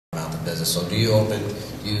amount of business. So do you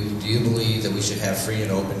believe that we should have free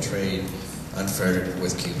and open trade unfettered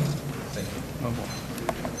with Cuba? Thank you.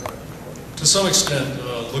 To some extent,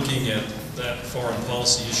 looking at that foreign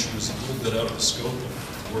policy issue is a little bit out of the scope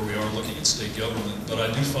of where we are looking at state government, but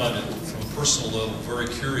I do find it, from a personal level, very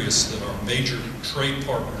curious that our major trade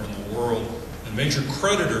partner in the world and major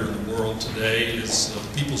creditor in the world today is the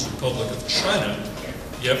People's Republic of China,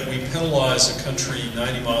 yet we penalize a country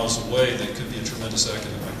 90 miles away that could be a tremendous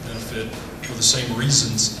economic benefit for the same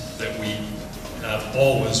reasons that we have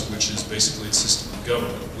always, which is basically a system of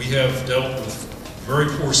government. We have dealt with very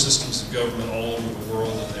poor systems of government all over the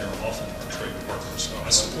world, and they are often our trade partners. So I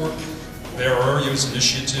support Mayor Arroyo's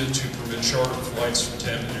initiative to permit charter flights from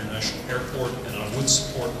Tampa International Airport, and I would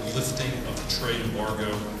support the lifting of the trade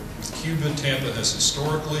embargo with Cuba. Tampa has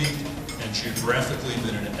historically and geographically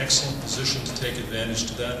been in an excellent position to take advantage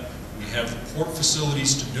of that. We have the port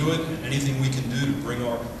facilities to do it, and anything we can do to bring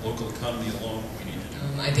our local economy along, we need to do.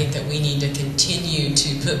 I think that we need to continue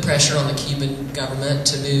to put pressure on the Cuban government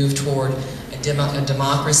to move toward a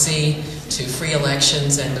democracy, to free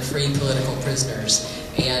elections, and to free political prisoners.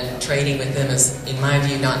 And trading with them is, in my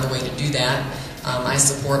view, not the way to do that. I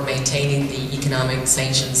support maintaining the economic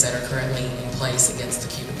sanctions that are currently in place against the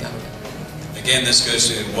Cuban government. Again, this goes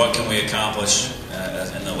to what can we accomplish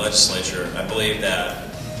in the legislature. I believe that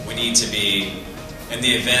we need to be, in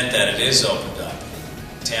the event that it is opened up,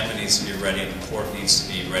 Tampa needs to be ready and the port needs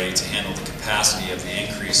to be ready to handle the capacity of the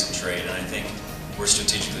increase in trade. And I think we're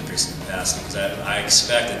strategically increasing capacity because I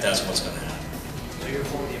expect that that's what's going to happen. So you're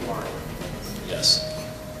for the embargo? Yes.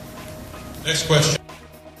 Next question.